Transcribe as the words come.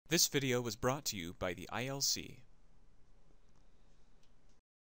This video was brought to you by the ILC.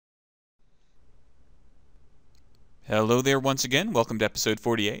 Hello there once again, welcome to episode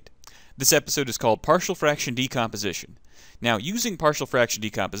 48. This episode is called Partial Fraction Decomposition. Now, using partial fraction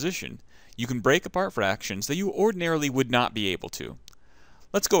decomposition, you can break apart fractions that you ordinarily would not be able to.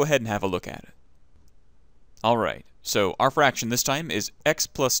 Let's go ahead and have a look at it. Alright, so our fraction this time is x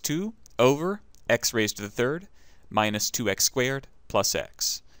plus 2 over x raised to the third minus 2x squared plus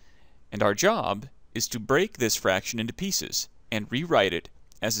x. And our job is to break this fraction into pieces and rewrite it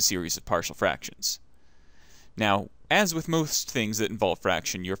as a series of partial fractions. Now, as with most things that involve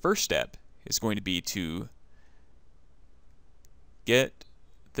fraction, your first step is going to be to get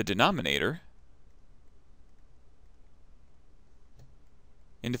the denominator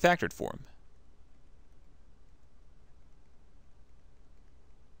into factored form.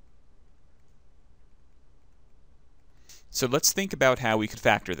 So let's think about how we could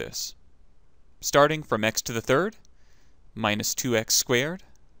factor this. Starting from x to the third minus 2x squared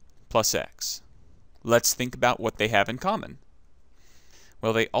plus x. Let's think about what they have in common.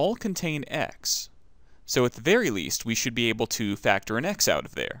 Well, they all contain x, so at the very least we should be able to factor an x out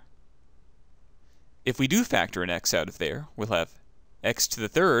of there. If we do factor an x out of there, we'll have x to the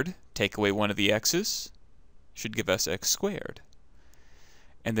third, take away one of the x's, should give us x squared.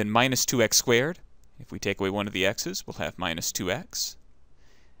 And then minus 2x squared, if we take away one of the x's, we'll have minus 2x.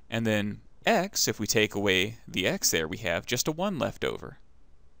 And then x, if we take away the x there, we have just a 1 left over.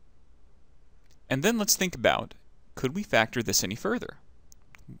 And then let's think about, could we factor this any further?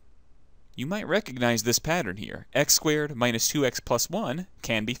 You might recognize this pattern here. X squared minus 2x plus 1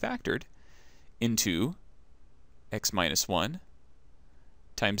 can be factored into x minus 1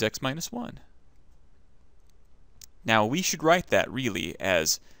 times x minus 1. Now we should write that really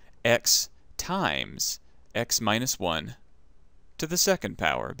as x times x minus 1 to the second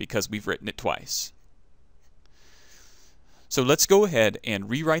power because we've written it twice. So let's go ahead and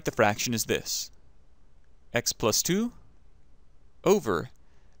rewrite the fraction as this. X plus 2 over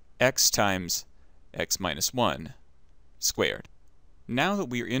x times x minus 1 squared. Now that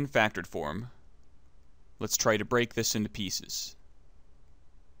we are in factored form, let's try to break this into pieces.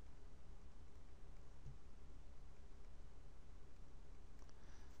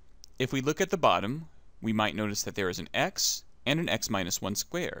 If we look at the bottom, we might notice that there is an x and an x minus 1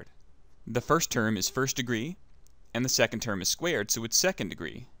 squared. The first term is first degree, and the second term is squared, so it's second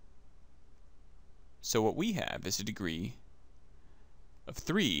degree. So what we have is a degree of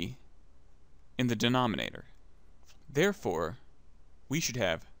 3 in the denominator. Therefore, we should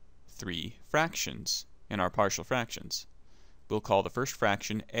have 3 fractions in our partial fractions. We'll call the first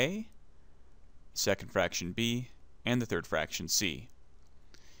fraction A, the second fraction B, and the third fraction C.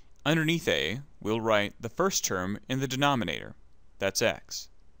 Underneath A, we'll write the first term in the denominator. That's x.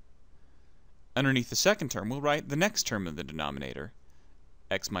 Underneath the second term, we'll write the next term in the denominator,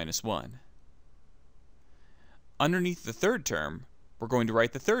 x minus 1. Underneath the third term, we're going to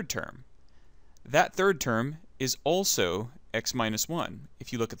write the third term. That third term is also x minus 1.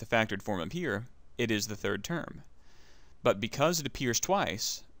 If you look at the factored form up here, it is the third term. But because it appears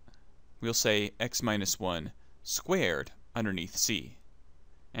twice, we'll say x minus 1 squared underneath c.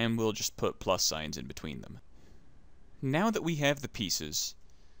 And we'll just put plus signs in between them. Now that we have the pieces,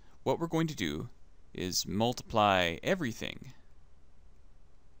 what we're going to do is multiply everything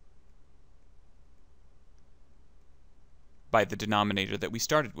by the denominator that we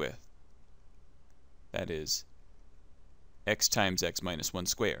started with. That is x times x minus 1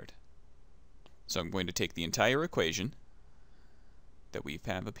 squared. So I'm going to take the entire equation that we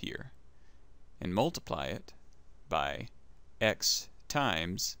have up here and multiply it by x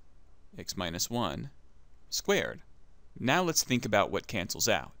times x minus 1 squared. Now let's think about what cancels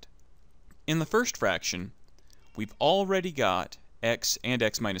out. In the first fraction, we've already got x and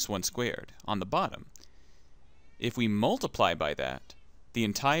x minus 1 squared on the bottom. If we multiply by that, the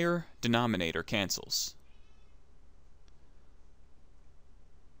entire denominator cancels.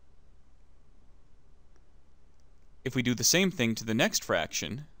 If we do the same thing to the next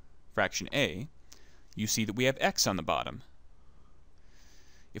fraction, fraction A, you see that we have x on the bottom.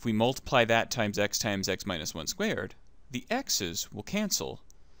 If we multiply that times x minus 1 squared, the x's will cancel,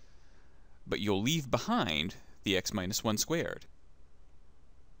 but you'll leave behind the x minus 1 squared.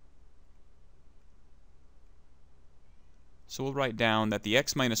 So we'll write down that the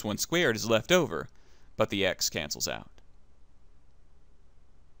x minus 1 squared is left over, but the x cancels out.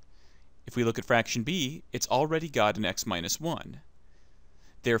 If we look at fraction B, it's already got an x minus 1.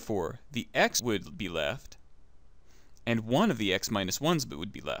 Therefore, the x would be left, and one of the x minus 1's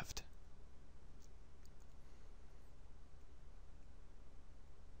would be left.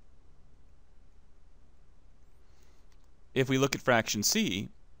 If we look at fraction c,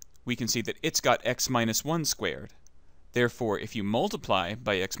 we can see that it's got x minus 1 squared. Therefore, if you multiply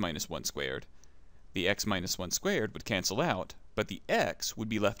by x minus 1 squared, the x minus 1 squared would cancel out, but the x would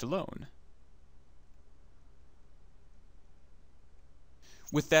be left alone.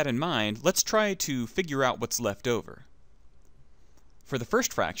 With that in mind, let's try to figure out what's left over. For the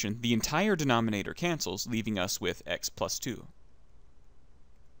first fraction, the entire denominator cancels, leaving us with x plus 2.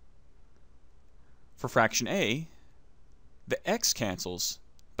 For fraction a, the x cancels,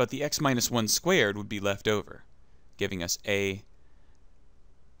 but the x minus 1 squared would be left over, giving us a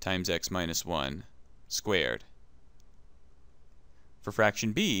times x minus 1 squared. For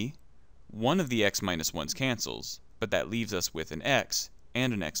fraction b, one of the x minus 1's cancels, but that leaves us with an x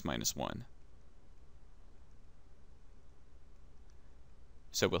and an x minus 1.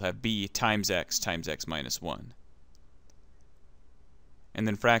 So we'll have b times x minus 1. And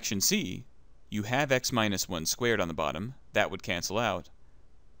then fraction c, you have x minus 1 squared on the bottom. That would cancel out,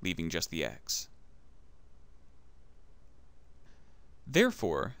 leaving just the x.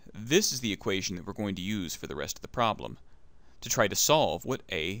 Therefore, this is the equation that we're going to use for the rest of the problem to try to solve what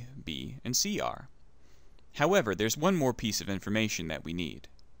a, b, and c are. However, there's one more piece of information that we need.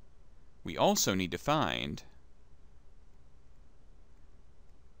 We also need to find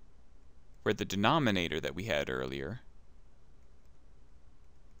where the denominator that we had earlier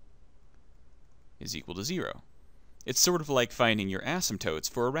is equal to 0. It's sort of like finding your asymptotes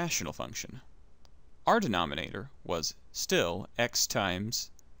for a rational function. Our denominator was still x times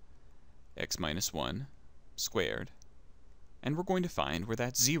x minus 1 squared, and we're going to find where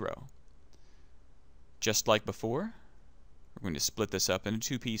that's 0. Just like before, we're going to split this up into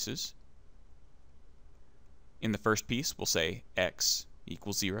two pieces. In the first piece, we'll say x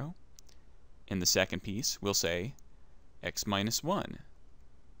equals 0. In the second piece, we'll say x minus 1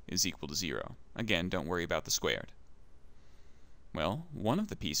 is equal to 0. Again, don't worry about the squared. Well, one of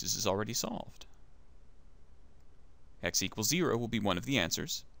the pieces is already solved. X equals 0 will be one of the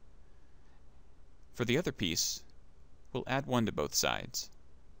answers. For the other piece, we'll add 1 to both sides.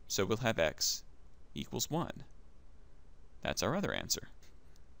 So we'll have x equals 1. That's our other answer.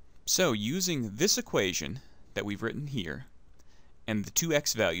 So using this equation that we've written here and the two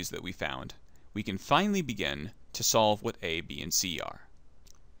x values that we found, we can finally begin to solve what a, b, and c are.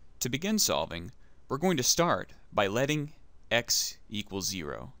 To begin solving, we're going to start by letting x equal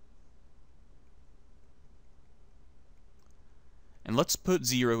 0. And let's put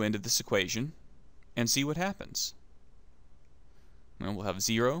 0 into this equation and see what happens. Well, we'll have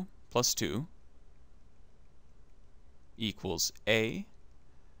 0 plus 2 equals a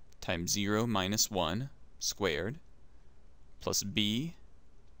times 0 minus 1 squared plus b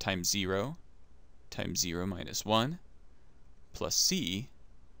times 0 minus 1 plus c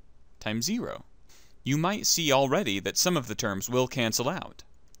times 0. You might see already that some of the terms will cancel out,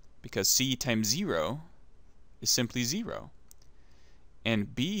 because c times 0 is simply 0.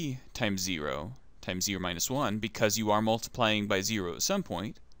 And b times 0 minus 1, because you are multiplying by 0 at some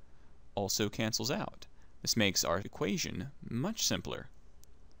point, also cancels out. This makes our equation much simpler.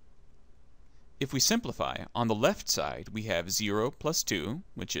 If we simplify, on the left side we have 0 plus 2,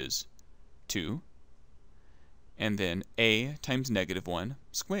 which is 2, and then a times negative 1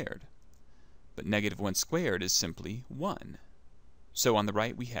 squared. But negative 1 squared is simply 1. So on the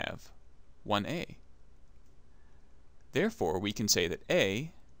right we have 1a. Therefore, we can say that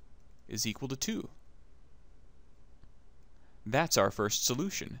a is equal to 2. That's our first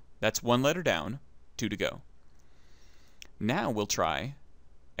solution. That's one letter down, 2 to go. Now we'll try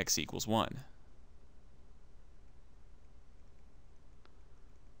x equals 1.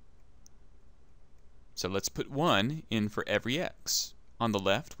 So let's put 1 in for every x. On the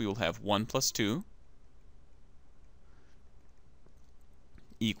left, we will have 1 plus 2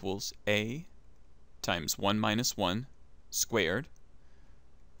 equals a times 1 minus 1 squared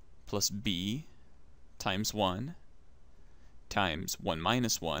plus b times 1 times 1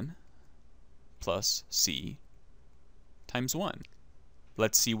 minus 1 plus c times 1.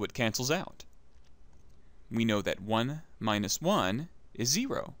 Let's see what cancels out. We know that 1 minus 1 is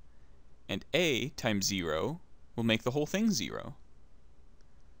 0, and a times 0 will make the whole thing 0.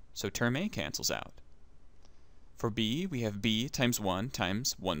 So term a cancels out. For b, we have b times 1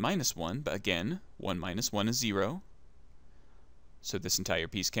 minus 1, but again, 1 minus 1 is 0. So this entire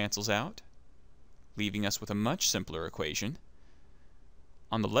piece cancels out, leaving us with a much simpler equation.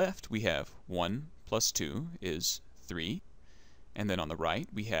 On the left, we have 1 plus 2 is 3, and then on the right,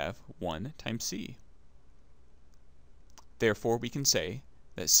 we have 1 times c. Therefore, we can say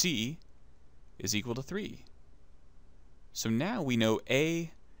that c is equal to 3. So now we know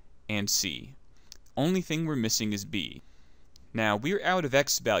a and c. Only thing we're missing is b. Now, we're out of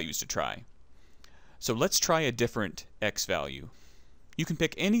x values to try. So let's try a different x value. You can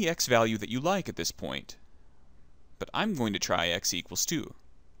pick any x value that you like at this point, but I'm going to try x equals 2.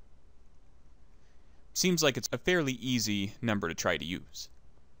 Seems like it's a fairly easy number to try to use.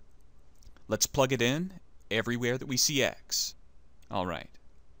 Let's plug it in everywhere that we see x. All right.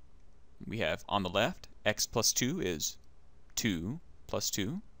 We have on the left, x plus 2 is 2 plus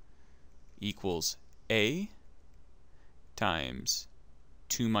 2 equals a times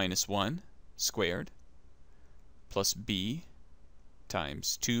 2 minus 1 squared plus b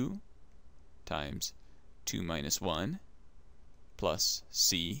times 2 times 2 minus 1 plus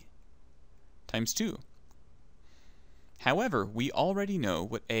c times 2. However, we already know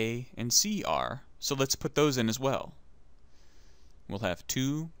what a and c are, so let's put those in as well. We'll have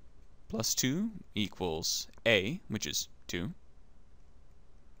 2 plus 2 equals a, which is 2.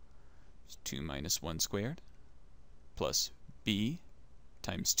 2 minus 1 squared plus b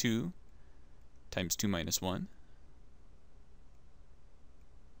times 2 times 2 minus 1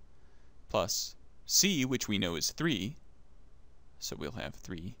 plus c, which we know is 3, so we'll have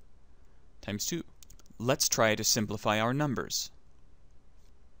 3 times 2. Let's try to simplify our numbers.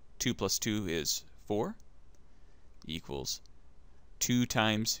 2 plus 2 is 4 equals 2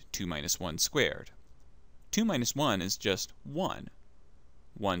 times 2 minus 1 squared. 2 minus 1 is just 1.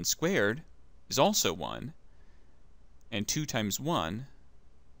 1 squared is also 1, and 2 times 1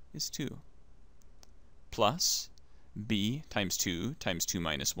 is 2. Plus b times 2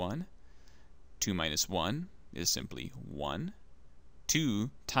 minus 1. 2 minus 1 is simply 1. 2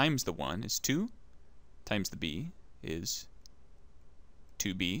 times the 1 is 2, times the b is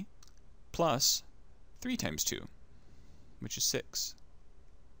 2b, plus 3 times 2, which is 6.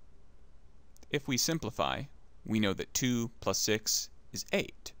 If we simplify, we know that 2 plus 6 is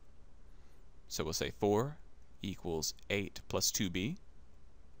 8. So we'll say 4 equals 8 plus 2b,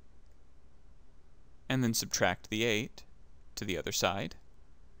 and then subtract the 8 to the other side.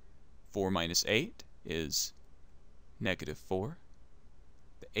 4 minus 8 is negative 4.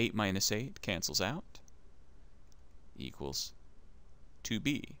 The 8 minus 8 cancels out, equals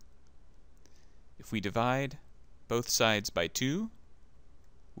 2b. If we divide both sides by 2,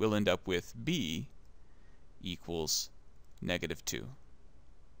 we'll end up with b equals negative 2.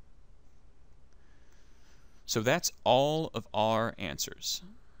 So that's all of our answers.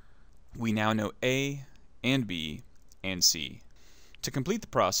 We now know a and b and c. To complete the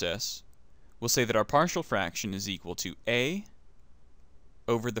process, we'll say that our partial fraction is equal to a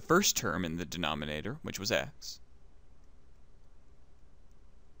over the first term in the denominator, which was x,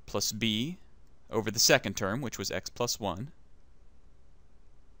 plus b over the second term, which was x plus 1,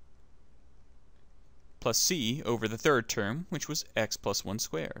 plus c over the third term, which was x plus 1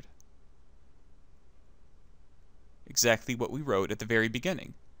 squared. Exactly what we wrote at the very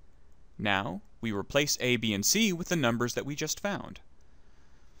beginning. Now, we replace a, b, and c with the numbers that we just found.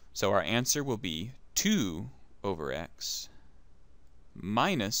 So our answer will be 2 over x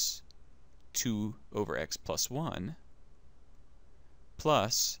minus 2 over x plus 1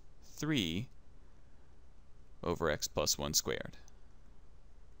 plus 3 over x plus 1 squared.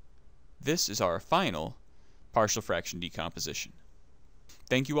 This is our final partial fraction decomposition.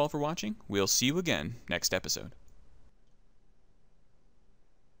 Thank you all for watching. We'll see you again next episode.